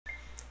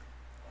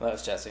Well,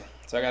 that's Jesse.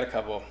 So I got a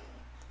couple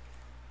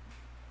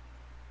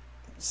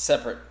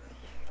separate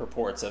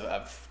reports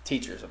of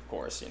teachers, of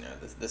course,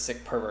 the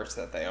sick perverts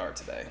that they are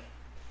today.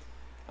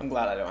 I'm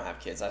glad I don't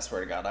have kids. I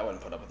swear to God, I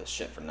wouldn't put up with this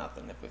shit for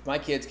nothing. If my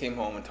kids came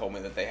home and told me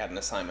that they had an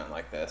assignment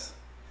like this,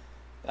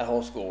 that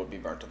whole school would be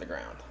burnt to the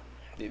ground.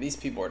 Dude, these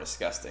people are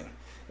disgusting.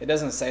 It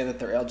doesn't say that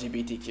they're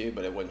LGBTQ,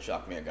 but it wouldn't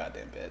shock me a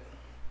goddamn bit.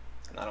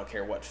 And I don't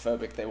care what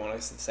phobic they want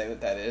us to say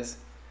that is.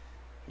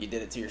 You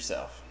did it to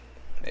yourself.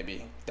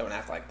 Maybe don't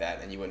act like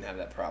that and you wouldn't have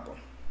that problem.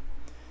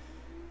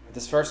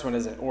 This first one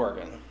is in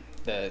Oregon.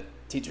 The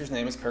teacher's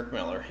name is Kirk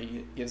Miller.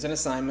 He gives an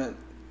assignment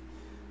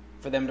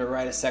for them to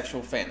write a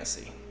sexual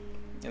fantasy.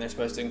 And they're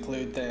supposed to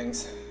include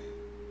things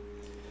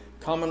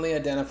commonly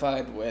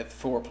identified with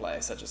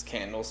foreplay, such as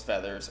candles,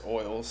 feathers,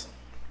 oils.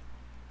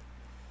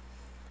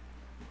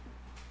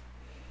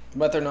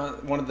 But they're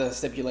not. One of the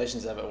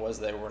stipulations of it was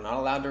they were not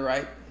allowed to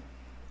write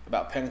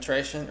about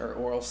penetration or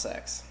oral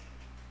sex.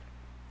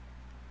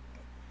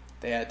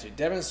 They had to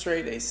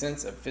demonstrate a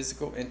sense of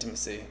physical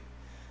intimacy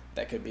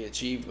that could be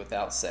achieved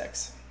without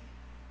sex.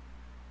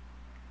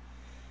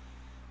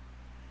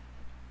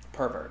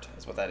 Pervert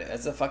is what that is.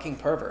 That's a fucking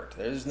pervert.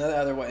 There's no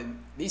other way.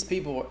 These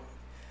people,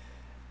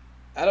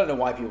 I don't know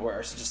why people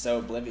are just so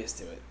oblivious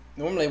to it.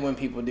 Normally when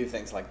people do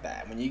things like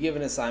that, when you give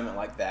an assignment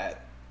like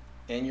that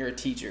and you're a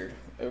teacher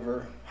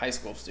over high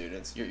school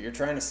students, you're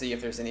trying to see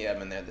if there's any of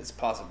them in there that's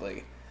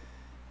possibly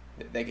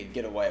that they could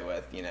get away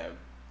with,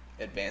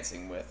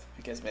 advancing with,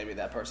 because maybe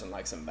that person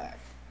likes them back.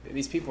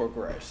 These people are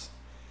gross.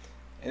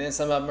 And then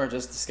some of them are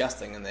just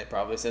disgusting, and they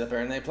probably sit up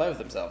there and they play with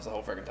themselves the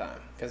whole freaking time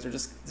because they're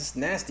just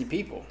nasty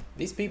people.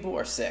 These people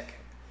are sick.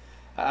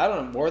 I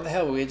don't know, where the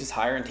hell are we just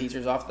hiring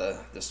teachers off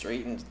the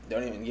street and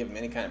don't even give them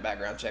any kind of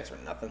background checks or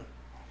nothing?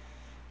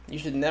 You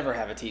should never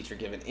have a teacher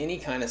given any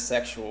kind of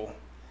sexual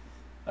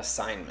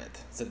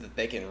assignment so that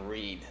they can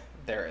read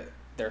their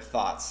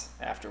thoughts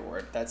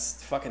afterward.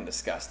 That's fucking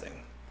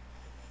disgusting.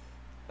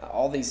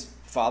 All these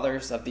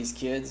fathers of these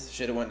kids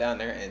should have went down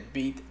there and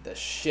beat the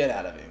shit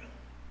out of him.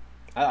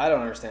 I don't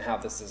understand how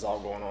this is all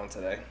going on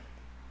today.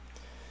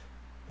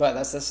 But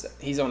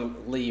he's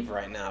on leave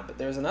right now. But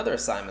there's another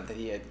assignment that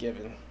he had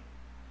given.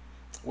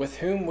 With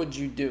whom would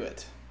you do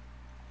it?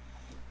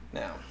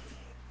 Now,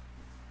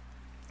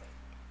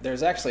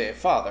 there's actually a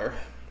father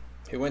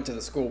who went to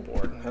the school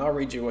board, and I'll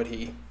read you what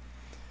he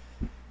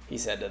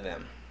said to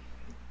them.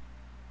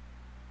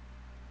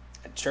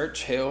 At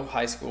Churchill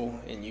High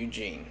School in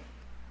Eugene.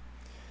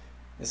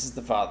 This is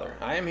the father.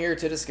 I am here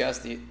to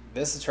discuss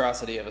this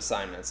atrocity of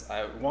assignments.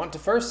 I want to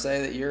first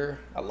say that you're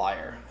a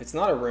liar. It's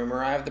not a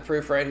rumor. I have the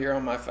proof right here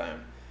on my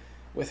phone.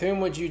 With whom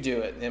would you do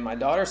it? And my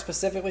daughter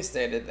specifically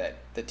stated that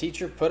the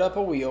teacher put up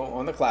a wheel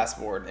on the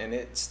classboard and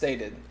it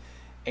stated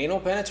anal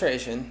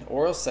penetration,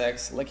 oral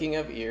sex, licking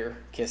of ear,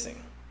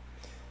 kissing.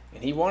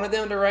 And he wanted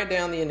them to write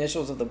down the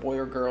initials of the boy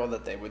or girl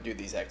that they would do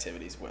these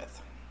activities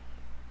with.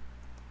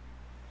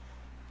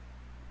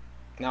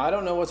 Now, I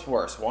don't know what's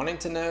worse, wanting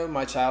to know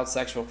my child's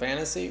sexual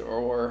fantasy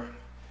or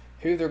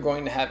who they're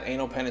going to have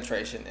anal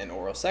penetration and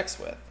oral sex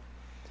with.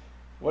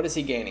 What is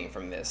he gaining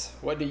from this?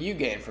 What do you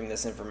gain from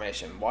this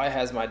information? Why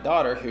has my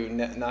daughter, who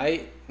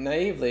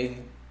naively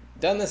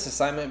done this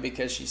assignment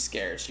because she's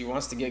scared? She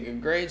wants to get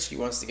good grades, she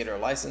wants to get her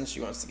license,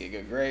 she wants to get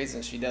good grades,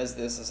 and she does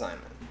this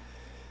assignment.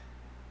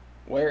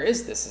 Where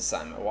is this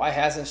assignment? Why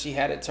hasn't she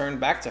had it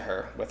turned back to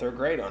her with her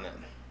grade on it?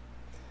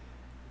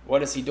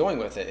 What is he doing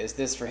with it? Is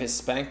this for his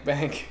spank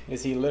bank?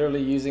 Is he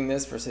literally using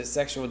this for his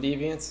sexual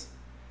deviance?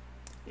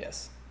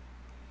 Yes.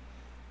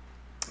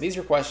 These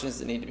are questions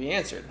that need to be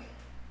answered.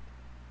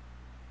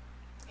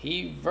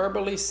 He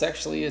verbally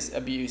sexually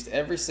abused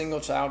every single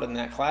child in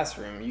that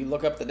classroom. You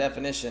look up the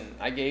definition.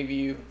 I gave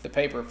you the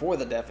paper for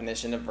the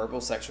definition of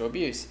verbal sexual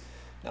abuse.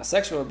 Now,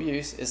 sexual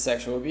abuse is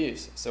sexual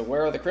abuse. So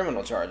where are the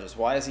criminal charges?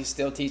 Why is he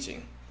still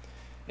teaching?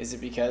 Is it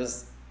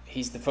because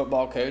he's the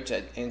football coach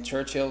and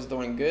Churchill's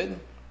doing good?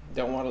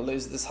 Don't want to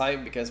lose this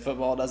hype because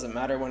football doesn't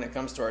matter when it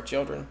comes to our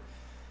children?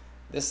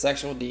 This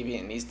sexual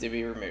deviant needs to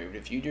be removed.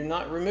 If you do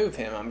not remove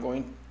him,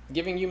 I'm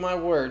giving you my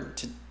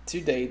word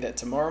today that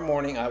tomorrow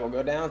morning I will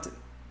go down to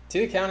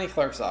the county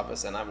clerk's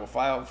office and I will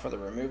file for the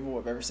removal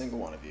of every single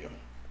one of you.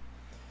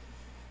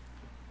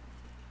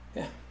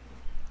 Yeah.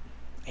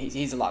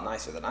 He's a lot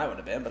nicer than I would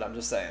have been, but I'm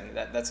just saying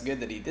that's good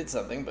that he did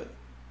something, but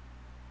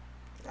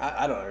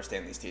I don't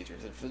understand these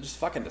teachers. It's just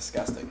fucking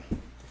disgusting.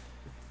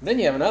 Then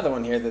you have another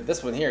one here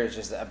this one here is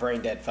just a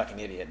brain dead fucking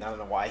idiot, and I don't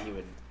know why he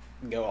would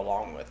go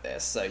along with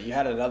this. So you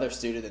had another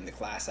student in the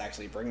class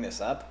actually bring this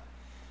up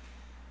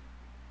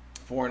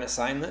for an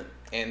assignment,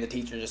 and the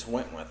teacher just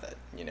went with it,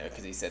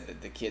 because he said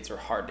that the kids were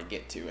hard to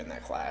get to in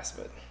that class.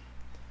 But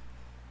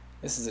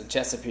this is in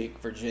Chesapeake,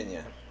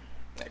 Virginia,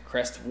 at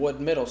Crestwood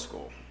Middle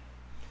School.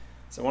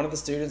 So one of the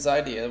students'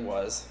 idea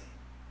was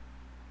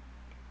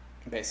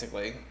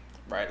basically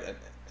write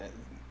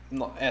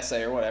an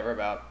essay or whatever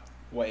about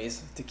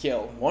ways to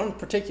kill one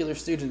particular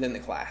student in the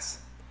class.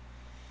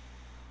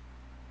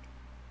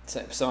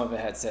 Some of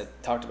it had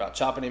talked about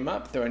chopping him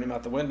up, throwing him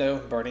out the window,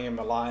 burning him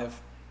alive,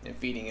 and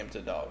feeding him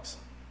to dogs.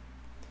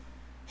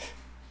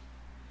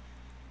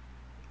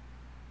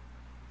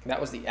 That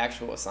was the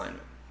actual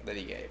assignment that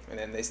he gave. And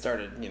then they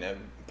started,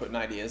 putting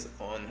ideas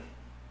on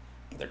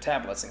their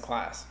tablets in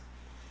class.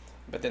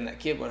 But then that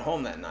kid went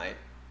home that night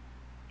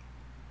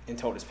and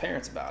told his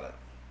parents about it.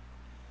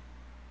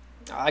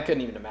 I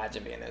couldn't even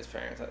imagine being his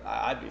parents.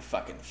 I'd be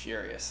fucking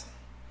furious.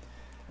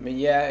 I mean,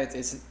 yeah,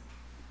 it's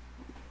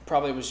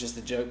probably was just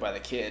a joke by the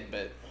kid,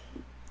 but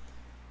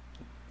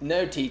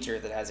no teacher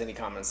that has any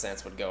common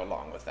sense would go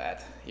along with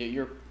that.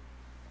 You're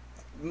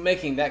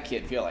making that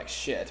kid feel like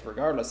shit,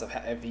 regardless of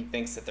if he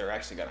thinks that they're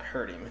actually going to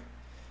hurt him.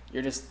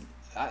 You're just,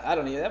 I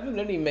don't even, that doesn't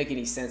even make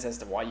any sense as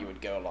to why you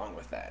would go along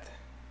with that.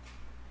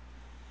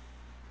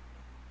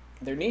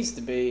 There needs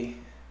to be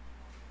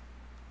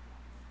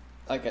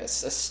like a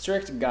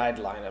strict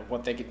guideline of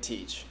what they can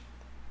teach.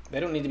 They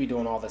don't need to be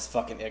doing all this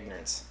fucking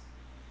ignorance.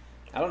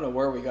 I don't know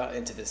where we got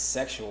into this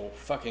sexual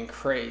fucking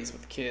craze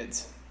with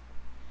kids.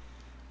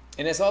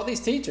 And it's all these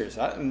teachers.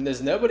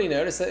 Does nobody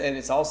notice it? And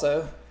it's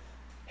also,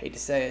 hate to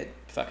say it,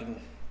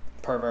 fucking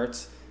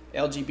perverts,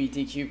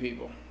 LGBTQ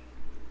people.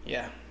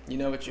 Yeah, you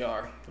know what you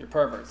are. You're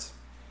perverts.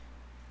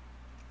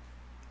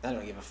 I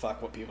don't give a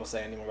fuck what people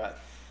say anymore about it.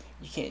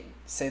 You can't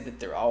say that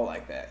they're all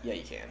like that. Yeah,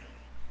 you can.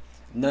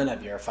 None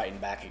of you are fighting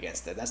back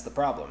against it. That's the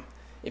problem.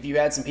 If you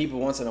had some people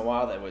once in a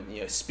while that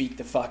would, speak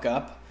the fuck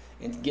up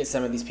and get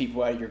some of these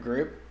people out of your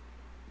group,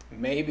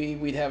 maybe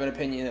we'd have an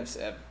opinion of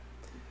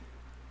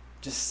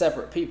just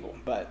separate people.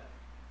 But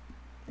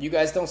you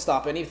guys don't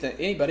stop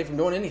anybody from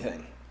doing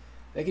anything.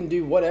 They can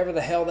do whatever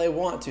the hell they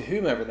want to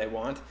whomever they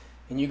want,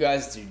 and you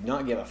guys do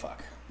not give a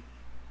fuck.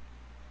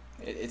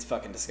 It's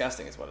fucking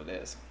disgusting is what it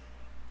is.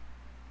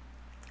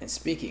 And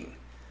speaking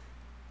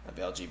of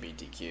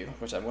LGBTQ,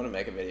 which I'm going to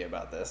make a video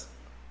about this,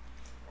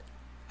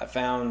 I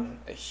found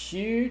a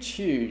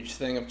huge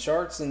thing of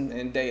charts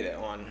and data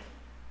on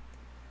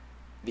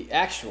the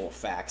actual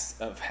facts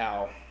of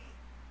how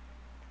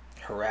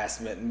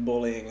harassment and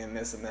bullying and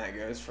this and that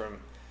goes from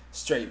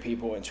straight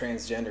people and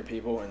transgender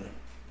people, and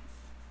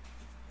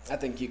I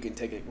think you can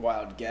take a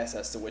wild guess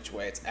as to which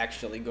way it's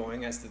actually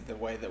going as to the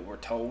way that we're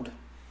told.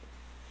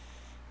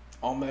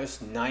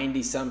 Almost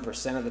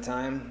 90% of the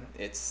time,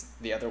 it's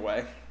the other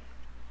way.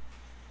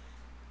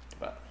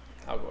 But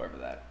I'll go over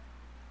that.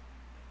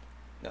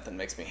 Nothing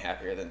makes me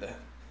happier than to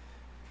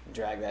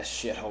drag that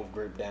shithole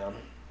group down.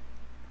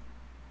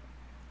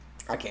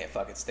 I can't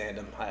fucking stand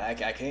them. I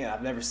can't.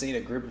 I've never seen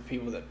a group of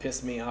people that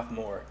piss me off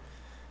more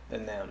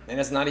than them. And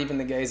it's not even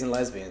the gays and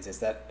lesbians. It's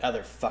that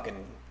other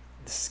fucking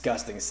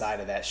disgusting side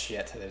of that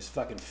shit. There's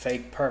fucking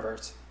fake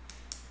perverts.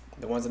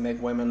 The ones that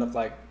make women look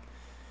like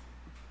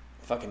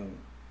fucking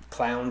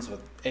clowns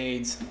with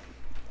AIDS.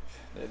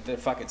 They're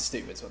fucking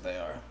stupid is what they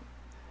are.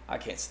 I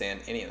can't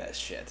stand any of that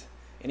shit.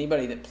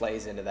 Anybody that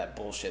plays into that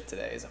bullshit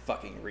today is a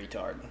fucking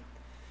retard.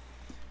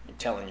 You're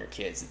telling your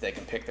kids that they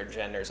can pick their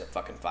genders at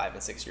fucking 5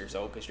 and 6 years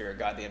old because you're a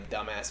goddamn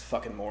dumbass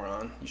fucking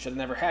moron. You should have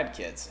never had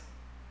kids.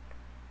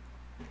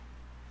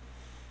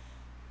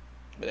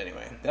 But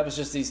anyway, that was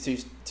just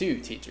these two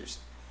teachers.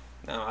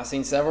 Now, I've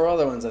seen several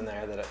other ones in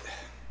there that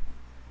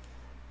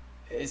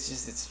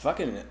it's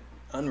fucking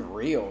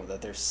unreal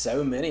that there's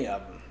so many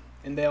of them.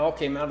 And they all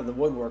came out of the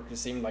woodwork, it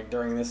seemed like,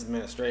 during this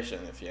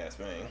administration, if you ask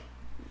me.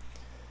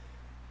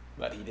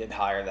 But he did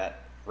hire that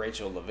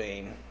Rachel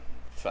Levine,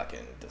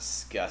 fucking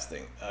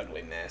disgusting,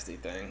 ugly, nasty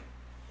thing.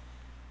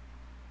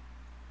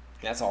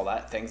 That's all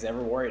that thing's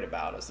ever worried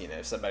about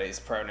is, somebody's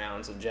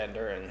pronouns and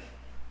gender. And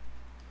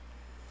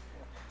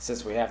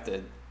since we have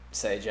to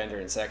say gender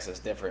and sex is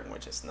different,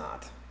 which it's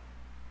not.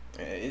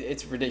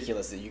 It's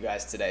ridiculous that you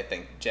guys today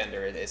think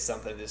gender is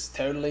something that's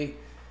totally,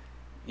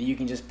 you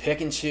can just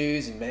pick and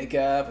choose and make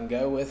up and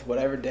go with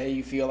whatever day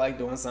you feel like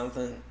doing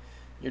something.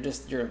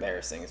 You're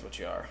embarrassing is what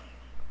you are.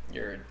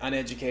 You're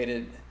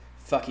uneducated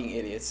fucking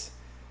idiots,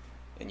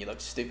 and you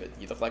look stupid.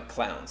 You look like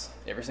clowns.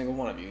 Every single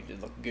one of you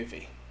just look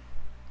goofy.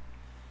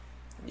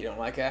 You don't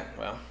like that?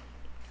 Well,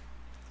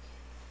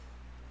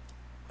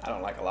 I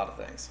don't like a lot of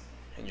things,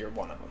 and you're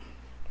one of them.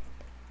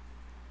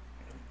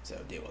 So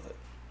deal with it.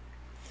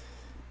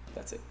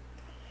 That's it.